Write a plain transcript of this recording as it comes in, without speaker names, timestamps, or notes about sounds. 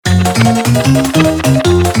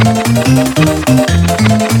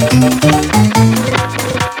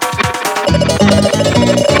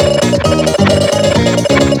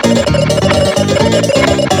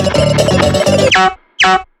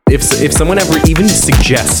If someone ever even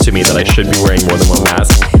suggests to me that I should be wearing more than one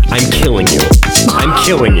mask, I'm killing you. I'm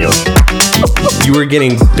killing you. You are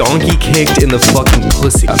getting donkey kicked in the fucking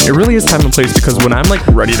pussy. It really is time and place, because when I'm like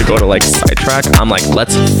ready to go to like sidetrack, I'm like,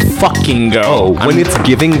 let's fucking go. When it's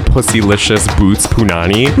giving pussylicious boots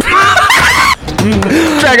punani.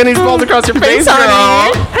 Dragging these balls across your face,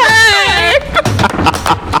 honey. Hey!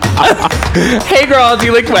 Hey girl, do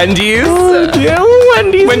you like Wendy's? Yeah,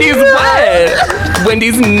 Wendy's. Wendy's what?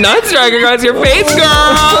 Wendy's nuts dragging across your face,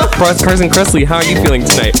 girl. Carson Kressley, how are you feeling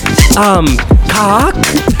tonight? Cock?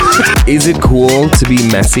 Is it cool to be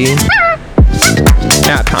messy?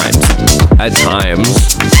 At times. At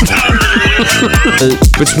times.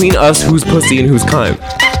 Between us, who's pussy and who's cunt?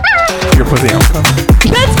 Your pussy, I'm cunt.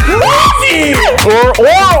 That's crazy!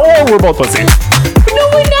 Or we're both pussy. No,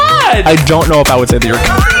 we're not! I don't know if I would say that you're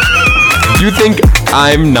cunt. You think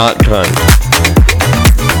I'm not cunt?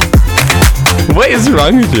 What is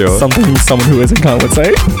wrong with you? Something someone who isn't cunt would say.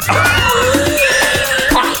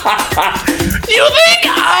 You think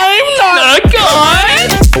I'm not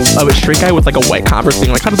cunt? A straight guy with like a white Converse thing,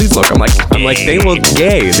 like, how do these look? I'm like, they look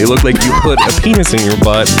gay. They look like you put a penis in your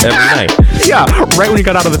butt every night. yeah, right when you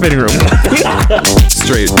got out of the fitting room.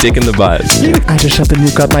 Straight dick in the butt. I just shoved the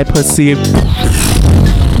nuke up my pussy.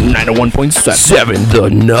 901.7. The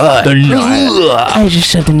nut. The nut. I just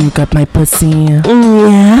shoved a nuke up my pussy.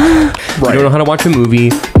 Yeah. Right. You don't know how to watch a movie.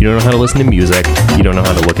 You don't know how to listen to music. You don't know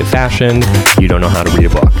how to look at fashion. You don't know how to read a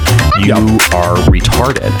book. You are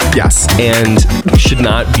retarded. Yes. And should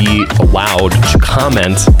not be allowed to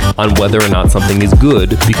comment on whether or not something is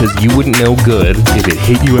good, because you wouldn't know good if it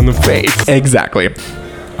hit you in the face. Exactly.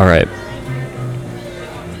 All right.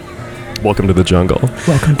 Welcome to the jungle.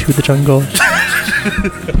 Welcome to the jungle.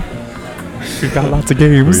 We've got lots of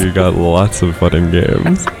games. We got lots of fun and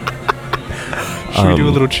games. Should we do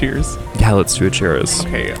a little cheers? Yeah, let's do a cheers.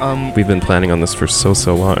 Okay, We've been planning on this for so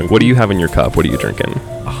long. What do you have in your cup? What are you drinking?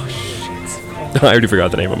 Oh, shit. I already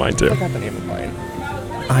forgot the name of mine, too. I forgot the name of mine.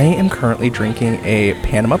 I am currently drinking a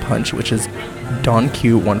Panama Punch, which is Don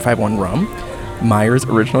Q 151 rum, Myers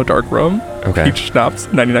Original Dark Rum, Okay. Peach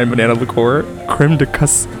Schnapps, 99 Banana Liqueur, Creme de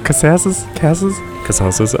Casasas,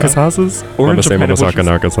 Orange and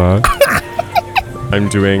Pineapple. I'm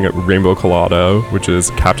doing Rainbow Colada, which is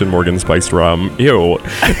Captain Morgan spiced rum. Ew.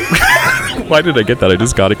 Why did I get that? I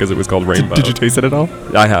just got it because it was called Rainbow. Did you taste it at all?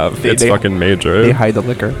 I have. It's fucking major. They hide the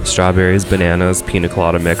liquor. Strawberries, bananas, pina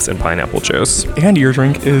colada mix, and pineapple juice. And your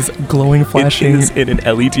drink is glowing, flashing. It is in an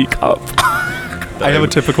LED cup. I have a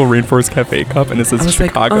typical Rainforest Cafe cup, and it says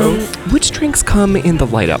Chicago. Like, which drinks come in the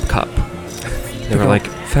light up cup? They were like,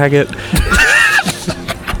 faggot.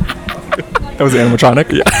 That was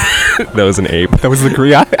animatronic. Yeah. That was an ape. That was the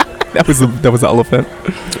Korea. That was the elephant.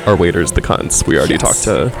 Our waiter's the cunts. We already talked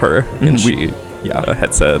to her, and she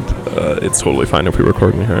had said it's totally fine if we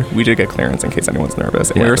record in here. We did get clearance in case anyone's nervous,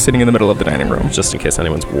 and Yeah. we were sitting in the middle of the dining room. Just in case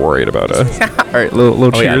anyone's worried about us. All right,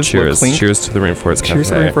 little cheers. Yeah, cheers. Little Cheers to the Rainforest Cafe. Cheers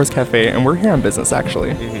to the Rainforest Cafe, and we're here on business,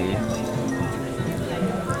 actually.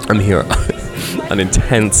 I'm here on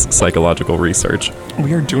intense psychological research.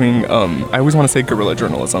 We are doing, I always want to say guerrilla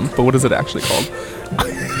journalism, but what is it actually called?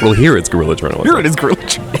 Well, here it's guerrilla journalism. Here it is, guerrilla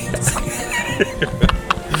journalism.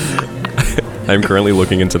 I'm currently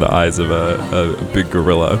looking into the eyes of a big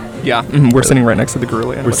gorilla. Yeah, we're sitting right next to the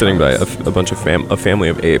gorilla. We're sitting by a bunch of a family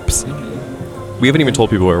of apes. We haven't even told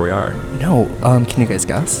people where we are. No, can you guys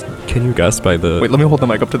guess? Can you guess by the... Wait, let me hold the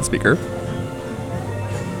mic up to the speaker.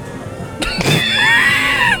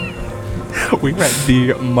 We are at the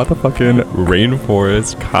motherfucking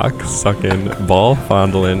Rainforest cock-sucking,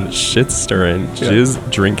 ball-fondling, shit-stirring,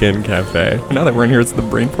 jizz-drinking cafe. Now that we're in here, it's the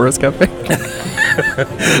Rainforest Cafe.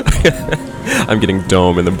 I'm getting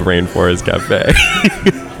dome in the Rainforest Cafe.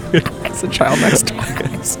 It's a child next door.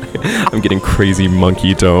 I'm getting crazy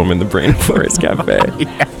monkey dome in the Rainforest Cafe.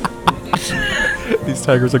 These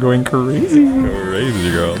tigers are going crazy.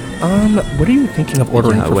 Crazy, girl. What are you thinking of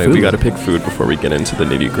ordering for wait, food? we gotta pick food before we get into the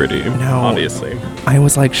nitty-gritty. No. Obviously. I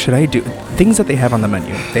was like, should I do... Things that they have on the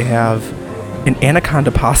menu. They have an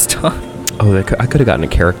anaconda pasta. Oh, I could have gotten a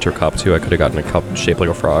character cup, too. I could have gotten a cup shaped like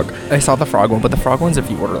a frog. I saw the frog one, but the frog one's if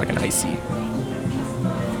you order like an icy.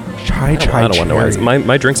 I don't want no ice.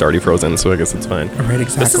 My drink's already frozen, so I guess it's fine. Right,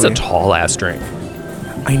 exactly. This is a tall-ass drink.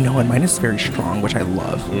 I know, and mine is very strong, which I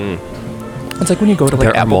love. It's like when you go to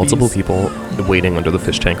like There are multiple Applebee's. people waiting under the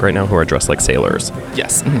fish tank right now who are dressed like sailors.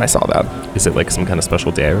 Yes, I saw that. Is it like some kind of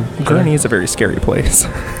special day? Gurney is a very scary place.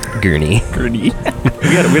 Gurney. Gurney.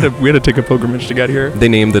 we had to take a pilgrimage to get here. They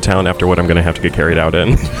named the town after what I'm going to have to get carried out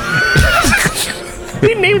in.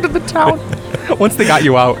 They named the town. Once they got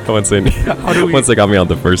you out. once they got me out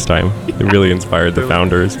the first time. It really inspired the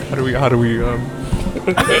founders. How do we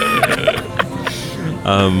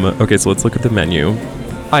Okay, so let's look at the menu.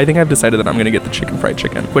 I think I've decided that I'm gonna get the chicken fried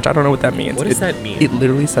chicken, which I don't know what that means. What does that mean? It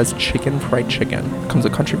literally says chicken fried chicken. Comes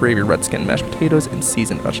with country gravy, red skin, mashed potatoes, and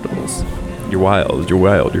seasoned vegetables. You're wild,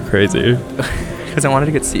 you're crazy. Because I wanted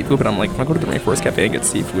to get seafood, but I'm like, if I go to the Rainforest Cafe and get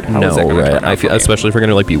seafood, how is that No, gonna turn right. out I feel, for me? especially if we're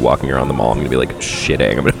gonna like be walking around the mall, I'm gonna be like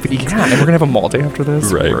shitting. I'm gonna be Yeah, and we're gonna have a mall day after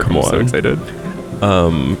this. Right, come I'm so on. excited.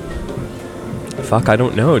 Fuck, I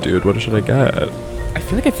don't know, dude. What should I get? I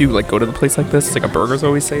feel like if you like go to the place like this, it's like a burger's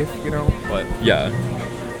always safe, you know? But Yeah.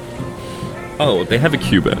 Oh, they have a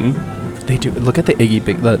Cuban. they do. Look at the Iggy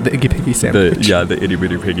Piggy sandwich. The itty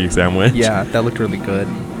bitty piggy sandwich. Yeah, that looked really good.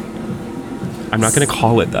 I'm not gonna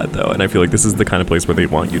call it that though, and I feel like this is the kind of place where they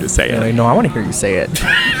want you to say Yeah, it. no, I want to hear you say it.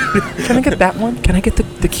 Can I get that one? Can I get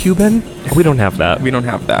the Cuban? We don't have that. We don't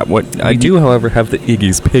have that. What I do, however, have the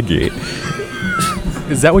Iggy's Piggy.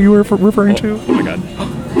 Is that what you were referring to? Oh my god.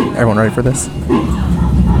 Everyone ready for this?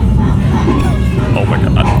 Oh my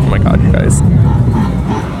god. Oh my god, you guys.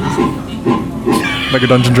 Like a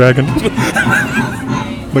dungeon dragon.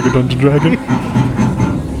 Like a dungeon dragon.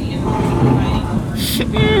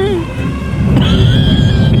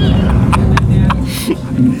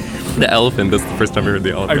 The elephant. That's the first time I heard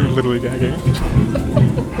the elephant. I'm literally gagging.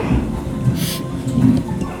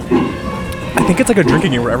 I think it's like a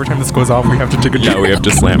drinking game where every time this goes off, we have to take a drink. Yeah, we have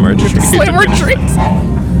to slam our drink. Slam our drinks.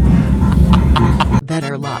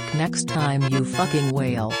 Better luck next time, you fucking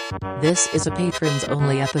whale. This is a patrons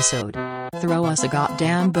only episode. Throw us a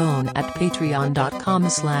goddamn bone at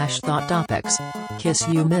patreon.com/thoughttopics. Kiss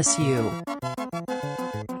you, miss you.